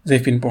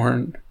they've been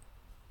born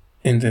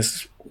in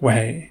this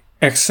way,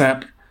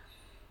 except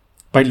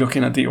by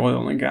looking at the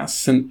oil and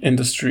gas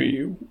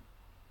industry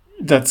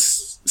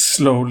that's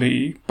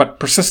slowly but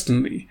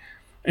persistently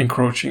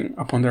encroaching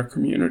upon their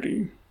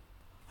community.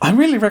 I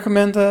really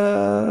recommend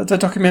the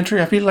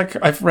documentary. I feel like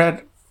I've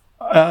read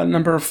a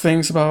number of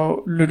things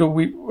about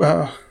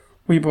Weibo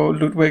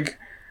Ludwig.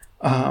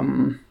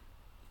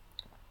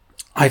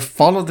 I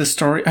followed this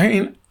story. I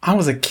mean, I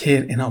was a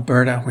kid in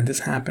Alberta when this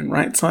happened,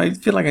 right? So I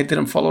feel like I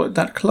didn't follow it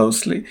that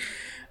closely.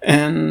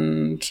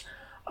 And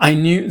I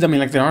knew, I mean,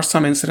 like, there are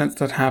some incidents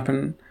that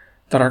happen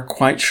that are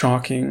quite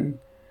shocking.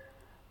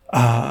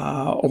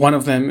 One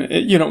of them,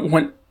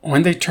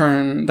 when they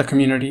turn the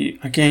community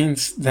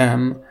against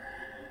them,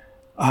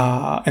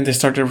 and they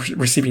started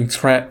receiving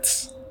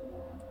threats,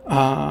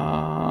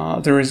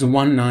 there is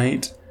one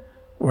night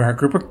where a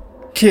group of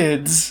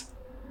kids,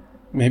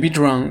 maybe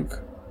drunk,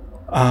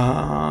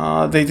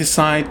 they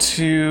decide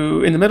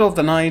to, in the middle of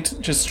the night,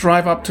 just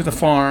drive up to the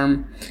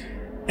farm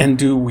and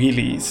do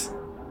wheelies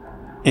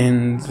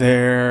on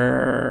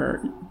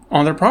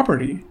their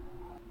property.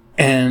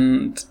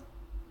 And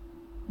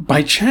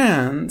by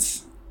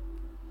chance,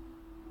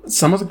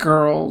 some of the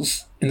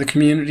girls in the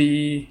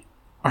community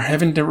are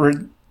having their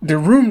room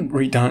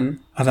redone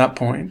at that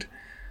point.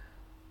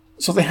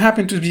 So they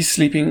happen to be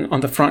sleeping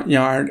on the front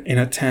yard in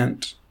a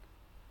tent.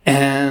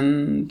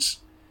 And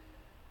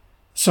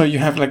so you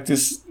have like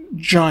this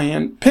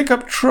giant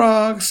pickup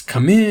trucks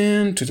come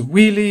in to the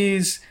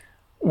wheelies,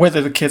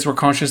 whether the kids were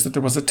conscious that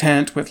there was a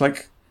tent with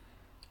like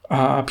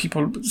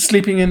people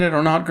sleeping in it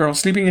or not, girls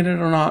sleeping in it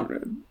or not,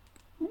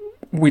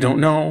 we don't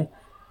know.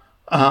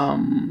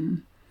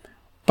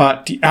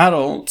 But the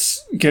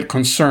adults get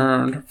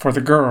concerned for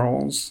the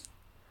girls,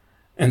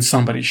 and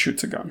somebody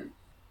shoots a gun.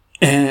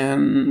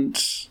 And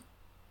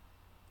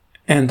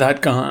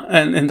that gun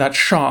and that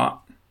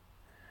shot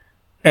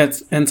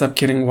ends up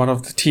killing one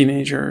of the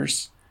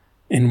teenagers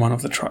in one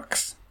of the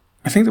trucks.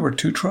 I think there were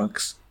 2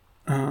 trucks.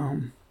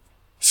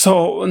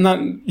 So not,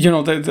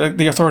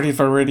 the authorities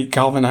have already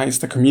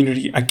galvanized the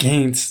community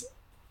against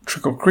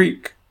Trickle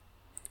Creek.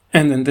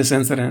 And then this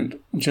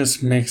incident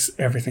just makes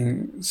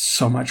everything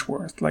so much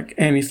worse. Like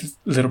any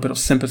little bit of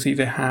sympathy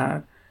they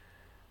had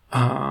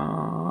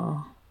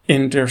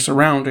in their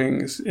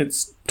surroundings,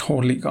 it's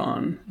totally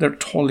gone. They're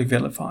totally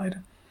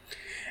vilified.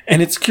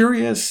 And it's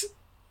curious,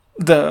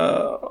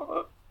 the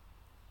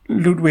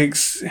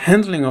Ludwig's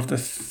handling of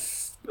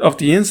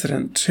the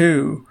incident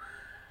too,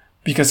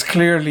 because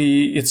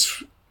clearly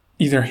it's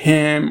either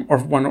him or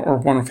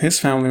one of his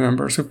family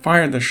members who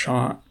fired the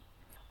shot.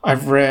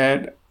 I've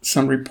read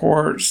some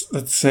reports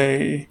that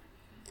say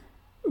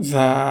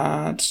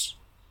that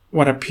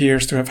what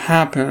appears to have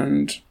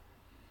happened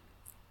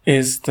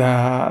is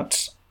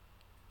that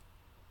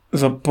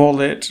the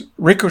bullet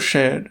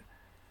ricocheted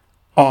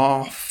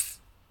off,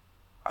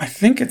 I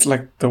think it's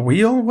like the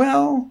wheel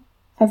well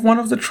of one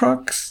of the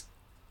trucks,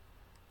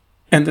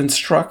 and then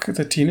struck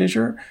the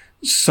teenager.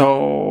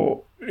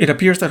 So it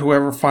appears that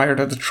whoever fired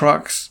at the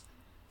trucks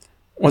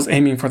was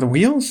aiming for the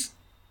wheels.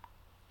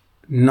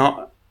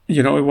 Not,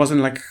 it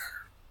wasn't like...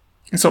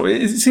 So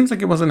it seems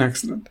like it was an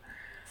accident.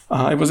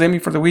 It was aiming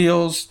for the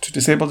wheels to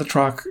disable the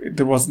truck.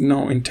 There was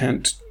no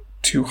intent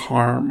to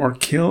harm or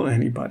kill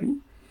anybody.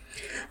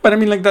 But I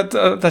mean, like that.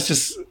 That's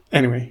just,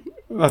 anyway.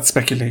 That's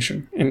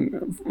speculation.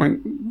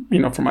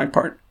 For my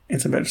part,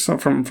 it's a bit so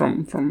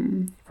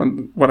from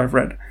what I've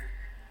read.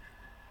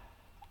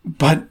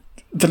 But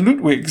the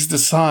Ludwigs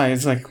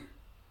decides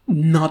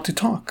not to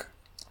talk.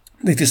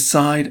 They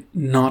decide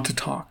not to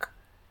talk,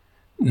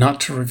 not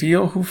to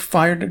reveal who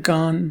fired the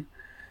gun.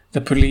 The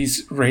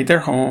police raid their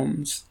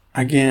homes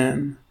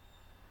again.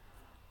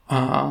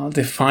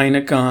 They find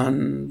a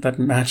gun that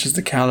matches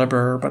the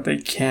caliber, but they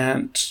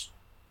can't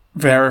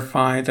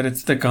verify that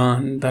it's the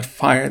gun that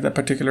fired that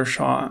particular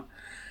shot.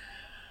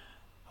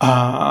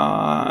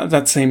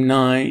 That same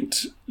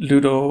night,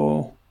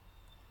 Weibo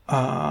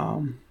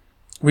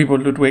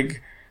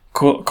Ludwig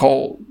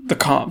called the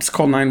cops,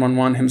 called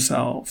 911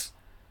 himself,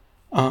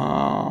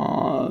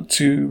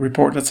 to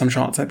report that some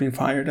shots had been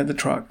fired at the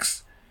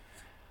trucks.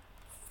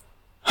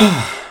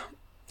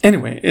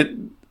 Anyway,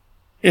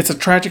 it's a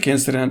tragic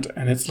incident,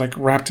 and it's like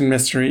wrapped in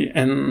mystery,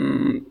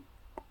 and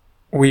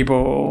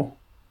Weibo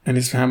and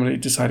his family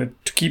decided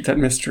to keep that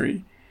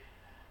mystery,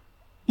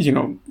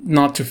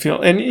 not to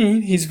feel, and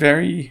he's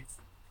very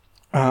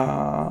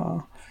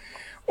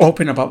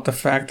open about the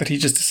fact that he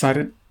just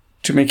decided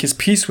to make his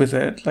peace with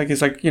it. Like,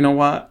 he's like, you know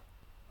what,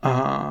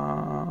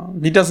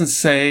 he doesn't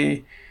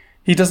say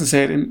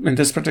it in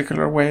this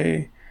particular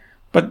way,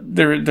 but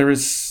there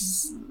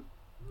is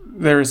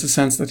a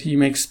sense that he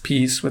makes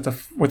peace with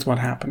what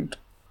happened.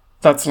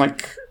 That's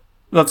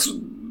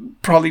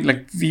probably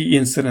like the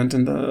incident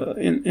in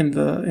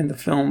the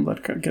film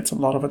that gets a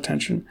lot of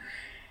attention,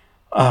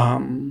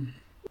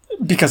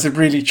 because it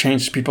really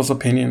changed people's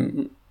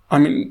opinion. I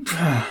mean,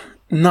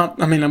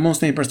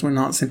 most neighbors were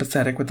not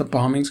sympathetic with the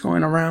bombings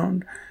going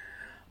around.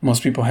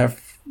 Most people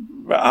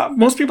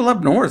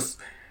up north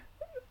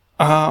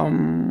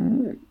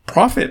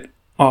profit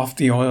off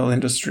the oil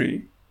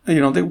industry.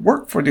 They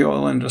work for the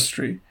oil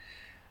industry.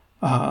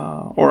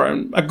 or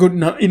a good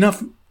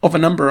enough of a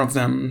number of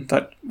them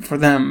that for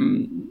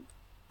them,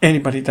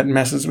 anybody that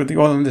messes with the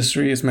oil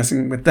industry is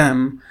messing with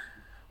them,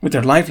 with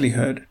their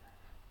livelihood,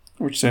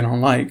 which they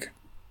don't like,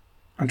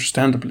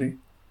 understandably.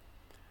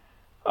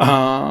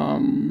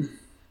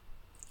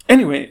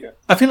 Anyway,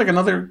 I feel like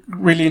another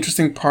really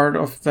interesting part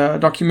of the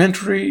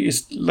documentary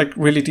is like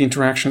really the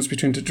interactions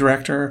between the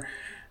director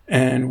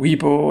and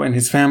Weibo and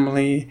his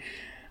family,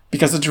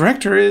 because the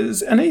director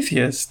is an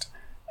atheist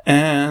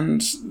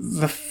and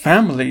the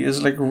family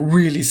is like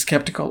really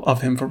skeptical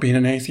of him for being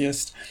an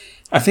atheist.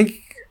 I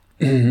think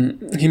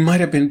he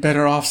might have been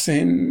better off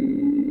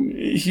saying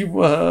he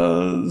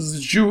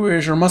was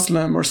Jewish or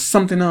Muslim or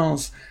something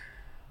else.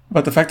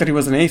 But the fact that he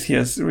was an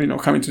atheist,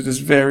 coming to this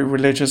very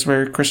religious,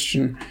 very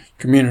Christian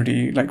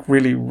community, like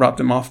really rubbed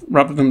them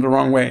the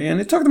wrong way.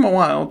 And it took them a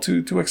while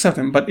to accept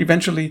him. But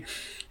eventually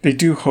they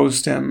do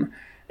host him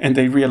and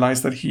they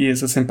realize that he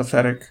is a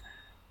sympathetic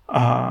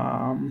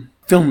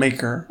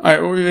filmmaker.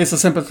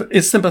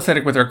 Is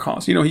sympathetic with their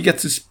cause. He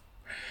gets to...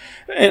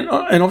 And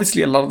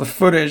obviously a lot of the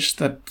footage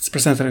that's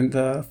presented in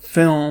the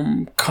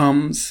film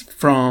comes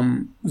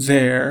from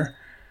their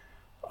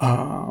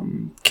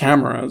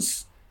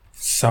cameras.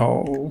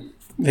 So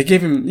they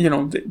gave him,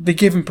 they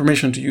gave him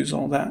permission to use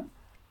all that.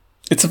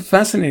 It's a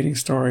fascinating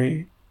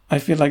story. I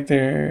feel like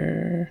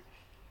there's,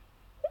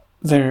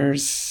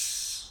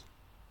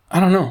 I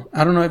don't know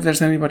if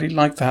there's anybody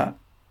like that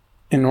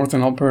in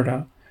Northern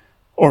Alberta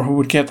or who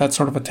would get that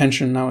sort of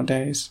attention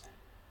nowadays.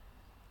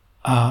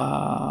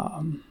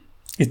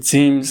 It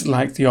seems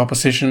like the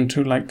opposition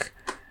to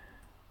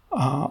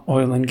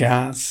oil and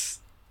gas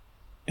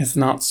is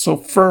not so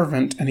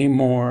fervent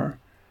anymore.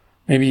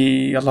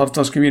 Maybe a lot of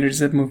those communities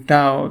have moved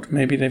out.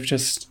 Maybe they've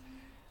just...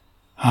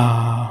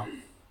 I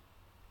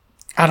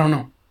don't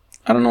know.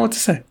 I don't know what to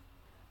say.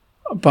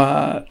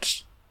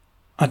 But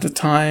at the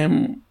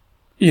time,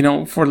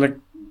 for the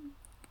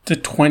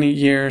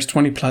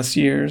 20 plus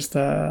years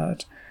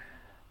that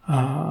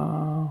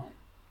Weibo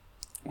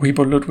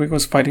Ludwig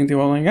was fighting the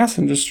oil and gas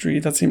industry,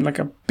 that seemed like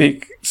a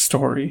big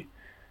story.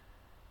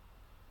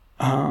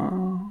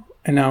 And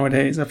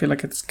nowadays, I feel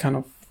like it's kind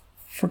of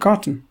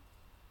forgotten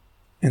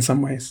in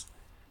some ways.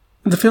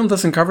 The film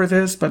doesn't cover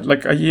this, but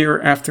like a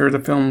year after the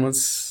film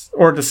was,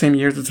 or the same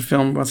year that the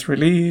film was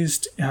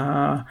released,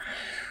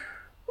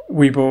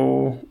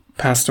 Weibo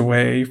passed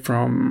away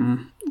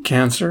from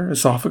cancer,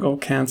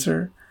 esophageal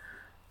cancer.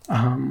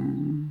 I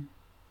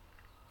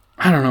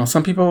don't know.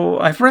 Some people,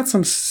 I've read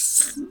some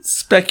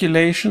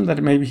speculation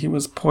that maybe he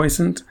was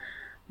poisoned,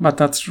 but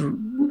that's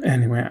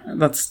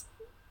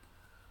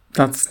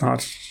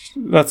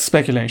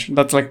speculation.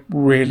 That's like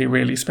really,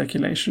 really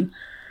speculation.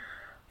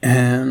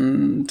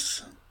 And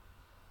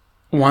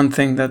one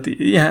thing that the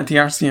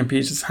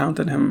RCMP just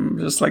hounded him,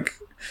 just like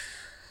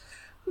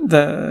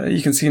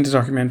you can see in the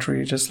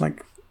documentary, just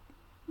like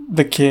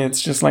the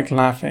kids just like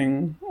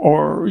laughing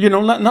or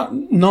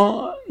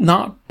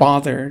not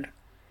bothered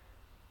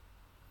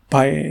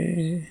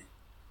by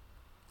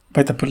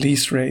the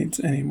police raids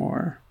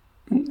anymore.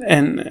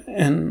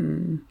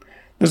 And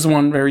there's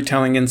one very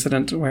telling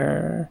incident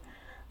where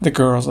the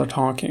girls are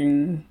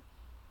talking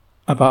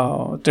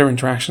about their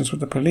interactions with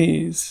the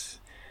police.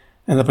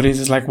 And the police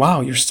is like,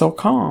 wow, you're so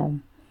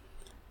calm.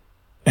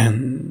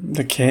 And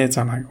the kids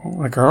are like,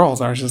 the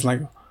girls are just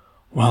like,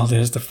 well,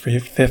 there's the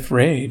fifth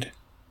raid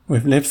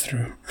we've lived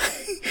through.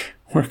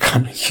 We're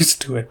kind of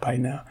used to it by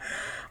now.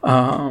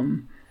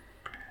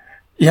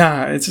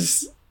 It's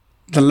just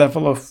the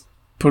level of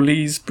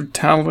police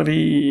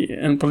brutality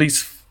and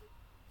police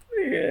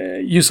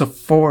use of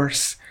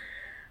force.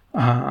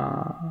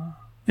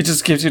 It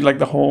just gives you like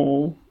the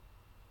whole...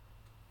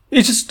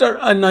 It's just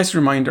a nice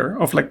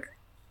reminder of like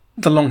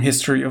the long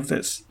history of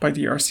this by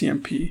the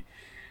RCMP.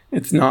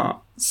 It's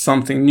not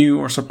something new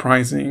or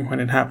surprising when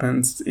it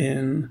happens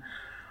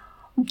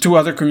to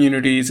other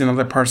communities in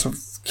other parts of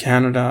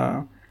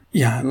Canada.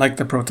 Yeah, like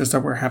the protests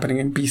that were happening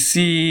in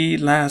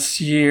BC last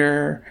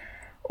year,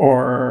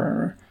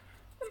 or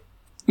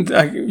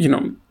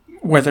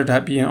whether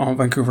that be on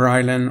Vancouver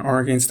Island or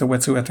against the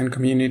Wet'suwet'en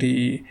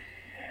community.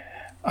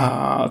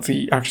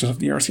 The actions of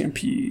the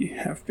RCMP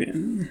have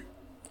been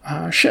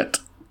shit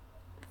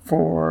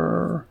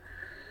for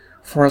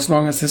as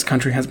long as this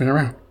country has been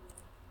around.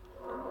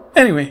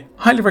 Anyway,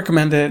 highly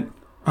recommend it.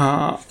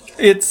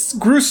 It's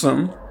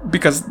gruesome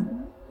because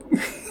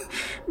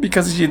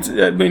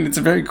it's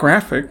very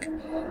graphic.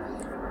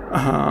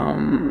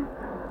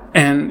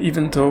 And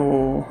even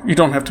though you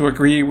don't have to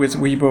agree with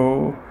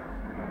Weibo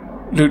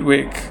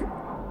Ludwig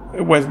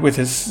with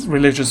his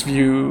religious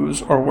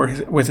views or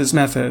with his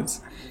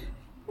methods,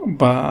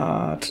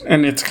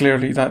 and it's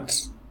clearly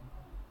that,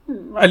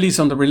 at least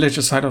on the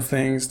religious side of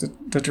things,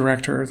 the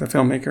director, the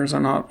filmmakers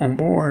are not on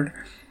board.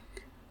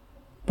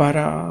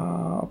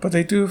 But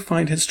they do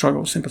find his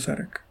struggle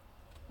sympathetic.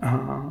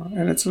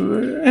 And it's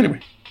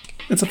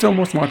a film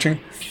worth watching,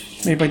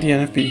 made by the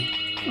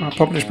NFB,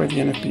 published by the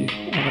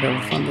NFB, or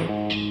whatever funded.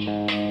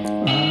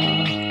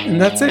 And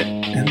that's it.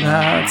 And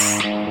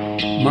that's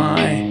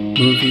my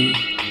movie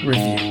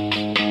review.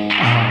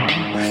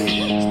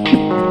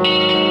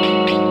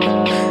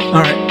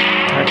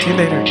 Talk to you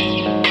later.